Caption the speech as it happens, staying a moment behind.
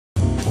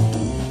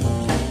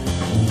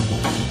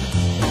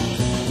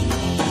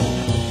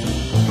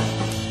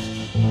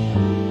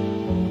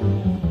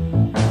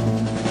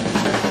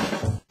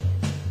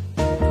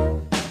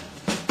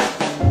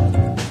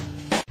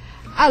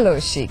Alô,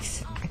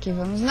 chiques! Aqui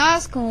vamos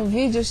nós com o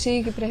vídeo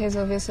chique para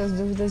resolver suas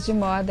dúvidas de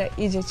moda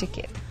e de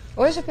etiqueta.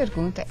 Hoje a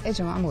pergunta é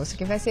de uma moça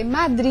que vai ser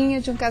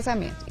madrinha de um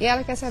casamento. E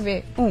ela quer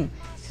saber, 1,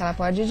 se ela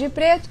pode ir de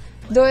preto,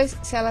 2,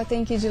 se ela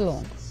tem que ir de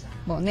longo.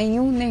 Bom,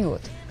 nenhum nem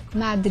outro.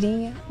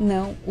 Madrinha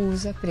não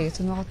usa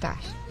preto no altar.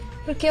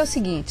 Porque é o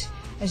seguinte,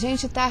 a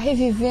gente está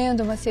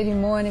revivendo uma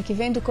cerimônia que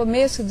vem do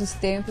começo dos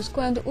tempos,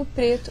 quando o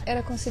preto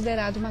era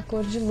considerado uma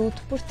cor de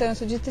luto,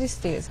 portanto de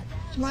tristeza.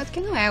 De modo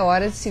que não é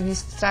hora de se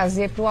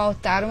trazer para o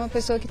altar uma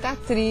pessoa que está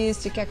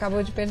triste, que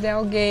acabou de perder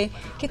alguém,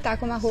 que está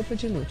com uma roupa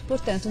de luto.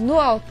 Portanto, no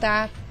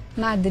altar,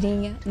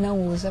 madrinha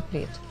não usa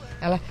preto.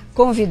 Ela,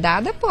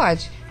 convidada,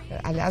 pode.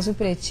 Aliás, o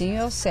pretinho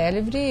é o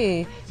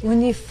célebre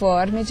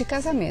uniforme de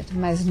casamento,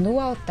 mas no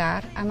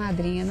altar a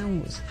madrinha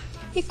não usa.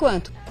 E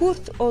quanto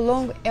curto ou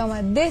longo é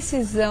uma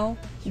decisão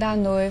da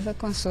noiva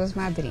com as suas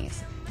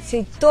madrinhas.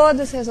 Se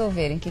todas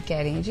resolverem que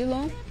querem ir de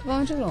longo,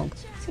 vão de longo.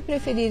 Se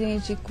preferirem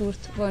ir de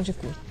curto, vão de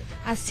curto.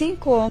 Assim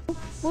como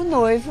o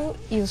noivo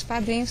e os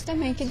padrinhos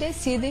também, que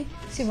decidem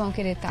se vão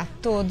querer estar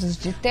todos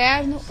de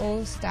terno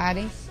ou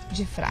estarem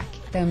de fraque.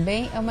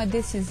 Também é uma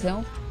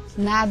decisão,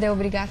 nada é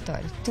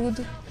obrigatório.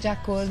 Tudo de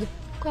acordo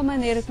com a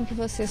maneira com que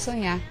você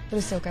sonhar para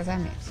o seu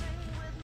casamento.